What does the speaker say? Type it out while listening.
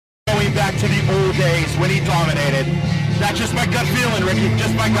to the old days when he dominated. That's just my gut feeling, Ricky.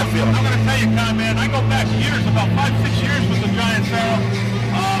 Just my gut feeling. I'm going to tell you, Con, man, I go back years, about 5-6 years with the Giant Pharoah.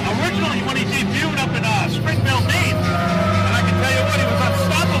 Originally, when he debuted up in Springfield, Maine, and I can tell you what, he was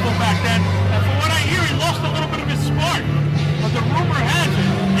unstoppable back then. And from what I hear, he lost a little bit of his spark. But the rumor has it,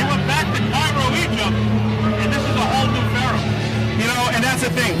 he went back to Cairo, Egypt, and this is a whole new Pharoah. You know, and that's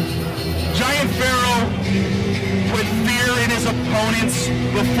the thing. Giant Pharoah put fear in his opponents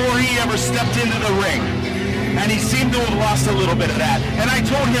before he ever stepped into the ring. And he seemed to have lost a little bit of that. And I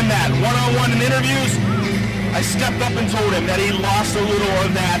told him that one-on-one in interviews. I stepped up and told him that he lost a little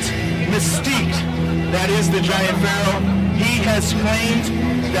of that mystique that is the Giant Pharoah. He has claimed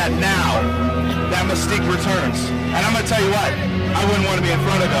that now that mystique returns. And I'm going to tell you what, I wouldn't want to be in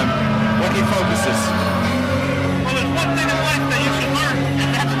front of him when he focuses. Well, there's one thing in life that you should learn,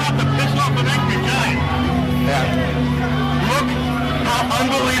 and that's not to piss off an angry giant. Yeah. Look how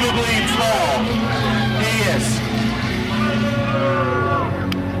unbelievably tall he is.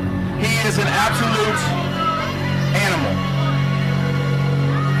 He is an absolute animal.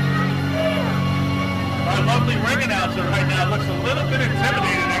 Our lovely ring announcer right now looks a little bit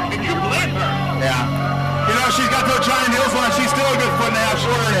intimidated. Can you blame her? Yeah. You know, she's got those giant heels on. She's still a good foot and a half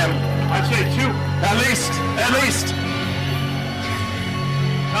shorter than him. I'd say 2. At least. At least.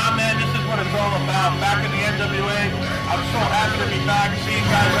 Tom, man, this is what it's all about. Back in the NWA, I'm so happy to be back, seeing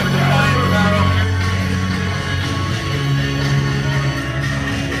guys like the Giant Pharoah.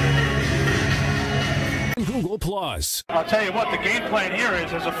 Google Plus. I'll tell you what, the game plan here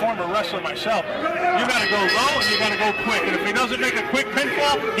is, as a former wrestler myself, you got to go low and you got to go quick. And if he doesn't make a quick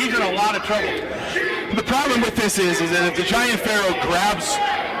pinfall, he's in a lot of trouble. The problem with this is that if the Giant Pharoah grabs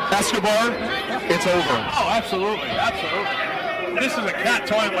Escobar, it's over. Oh, absolutely, absolutely. This is a cat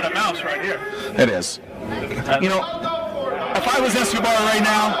toying with a mouse right here. It is. You know, if I was Escobar right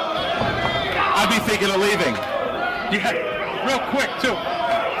now, I'd be thinking of leaving. Yeah, real quick, too.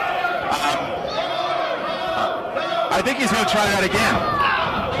 I think he's going to try that again.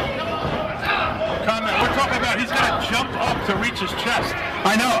 Comment, we're talking about he's going to jump up to reach his chest.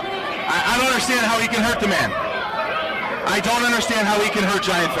 I know. I don't understand how he can hurt the man. I don't understand how he can hurt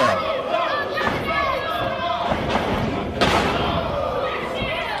Giant Pharoah.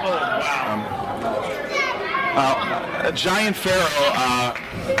 Oh, wow. Giant Pharoah,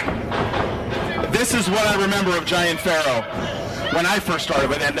 this is what I remember of Giant Pharoah when I first started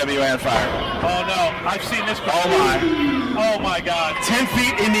with NWA On Fire. Oh no, I've seen this before. Oh my. Oh my God. 10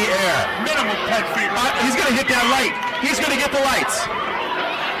 feet in the air. Minimum 10 feet. He's going to hit that light. He's going to get the lights.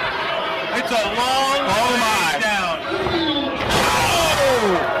 It's a long way down.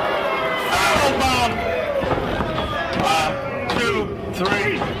 Oh! Foul bomb. 2,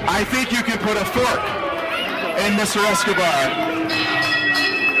 3. I think you can put a fork in Mr. Escobar.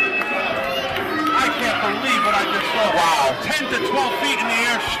 I can't believe what I just saw. Wow. 10 to 12 feet in the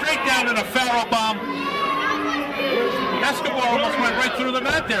air, straight down to the Pharoah bomb. Escobar almost went right through the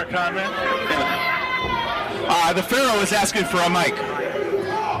mat there, Conrad. The Pharoah is asking for a mic.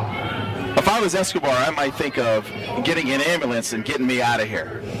 If I was Escobar, I might think of getting an ambulance and getting me out of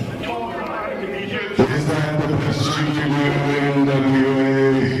here. Is that the best you can do in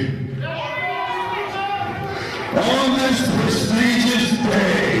NWA? On this prestigious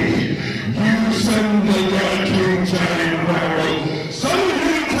day, you send the God King Giant Pharoah summoned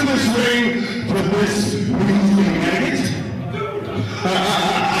into this ring for this weekly night.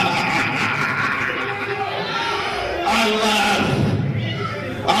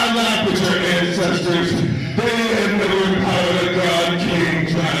 I laugh at your ancestors. They had never empowered a God King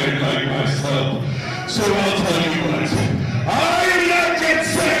Giant like myself. So I'll tell you what, I am not yet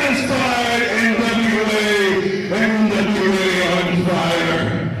satisfied, NWA On Fire.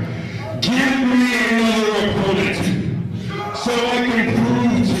 Give me another opponent so I can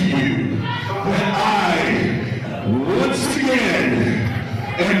prove to you that I, once again,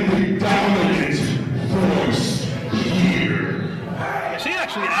 am the dominant force here. Is he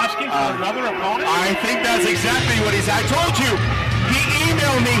actually asking for another opponent? I think that's exactly what he's. I told you. He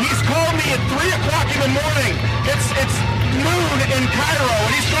emailed me. He's called me at 3 o'clock in the morning. It's noon in Cairo,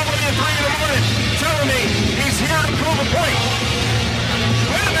 and he's calling me at 3 in the morning, telling me he's here to prove a point.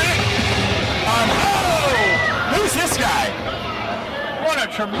 Wait a minute. Who's this guy? What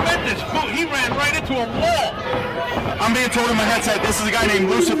a tremendous boot. He ran right into a wall. I'm being told in my headset this is a guy named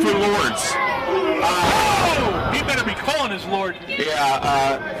Lucifer Lords. He better be calling his lord. Yeah,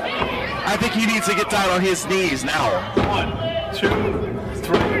 I think he needs to get down on his knees now. 1, 2,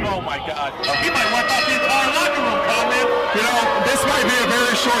 3. Oh my God. He might wipe out the entire locker room, Conrad. You know, this might be a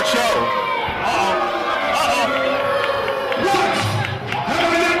very short show. Uh-oh. What? Have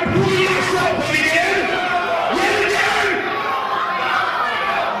I not proven myself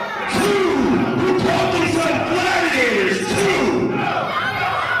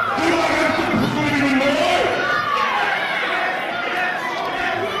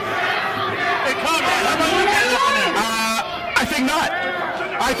think not.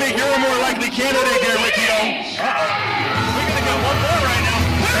 I think you're a more likely candidate here, Riccio. We're gonna get one more right now.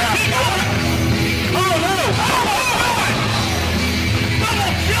 Yeah. Oh no! Double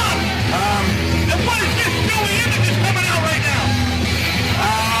jump! And what is this? Joey Image is coming out right now.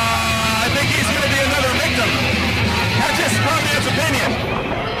 I think he's going to be another victim. That's just Conrad's opinion.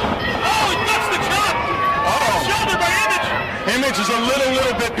 Oh, he ducks the chop. Oh. Shoulder by Image. Image is a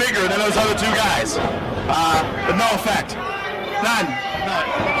little bit bigger than those other two guys. But no effect. None.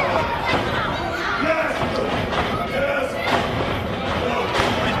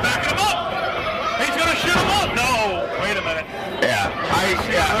 He's backing him up. He's going to shoot him up. No. Wait a minute. Yeah.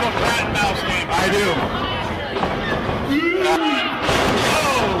 A little cat and mouse game. I do.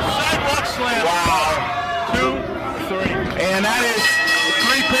 Sidewalk slam. Wow. 2, 3. And that is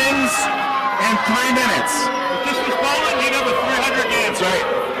 3 pins in 3 minutes. If this was bowling, he'd have a 300 games. That's right.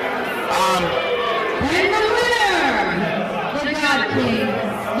 And the winner, the God King,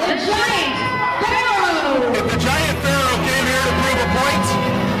 the Giant Pharoah. If the Giant Pharoah came here to prove a point,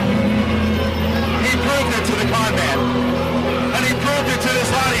 he proved it to the con man. And he proved it to this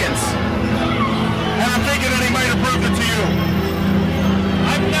audience. And I'm thinking that he might have proved it to you.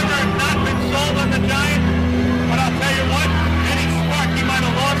 I've never not been sold on the Giant, but I'll tell you what, any spark he might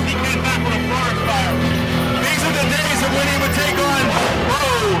have lost, he came back with a forest fire. These are the days of when he would take on,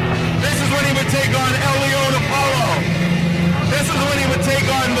 this is when he would take on El Leon Apollo. This is when he would take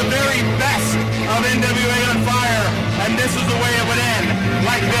on the very best of NWA On Fire, and this is the way it would end,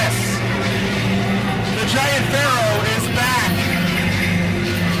 like this. The Giant Pharoah is back,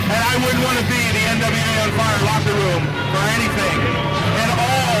 and I wouldn't want to be the NWA On Fire locker room for anything in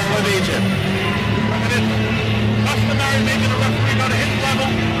all of Egypt. And it's customary making a referee go to his level.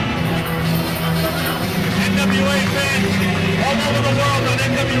 NWA fans all over the world on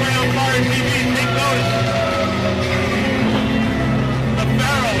NWA On Fire TV, take notice. The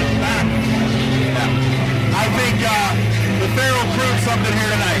Pharoah is back. Yeah. I think the Pharoah proved something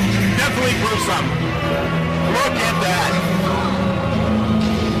here tonight. Definitely proved something. Look at that.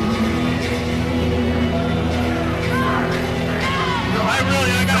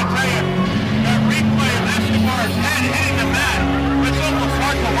 I gotta tell you, that replay of Escobar's head hitting the mat, it's almost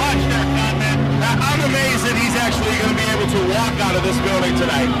hard to watch there, Con Man. I'm amazed that he's actually going to be able to walk out of this building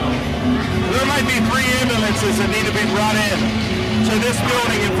tonight. There might be 3 ambulances that need to be brought in to this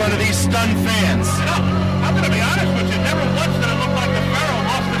building in front of these stunned fans. You know, I'm gonna be honest with you, never once did it look like the Pharoah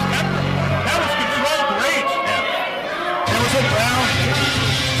lost his temper. That was controlled rage. It was a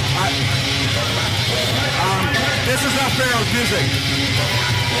this is not Pharaoh's music.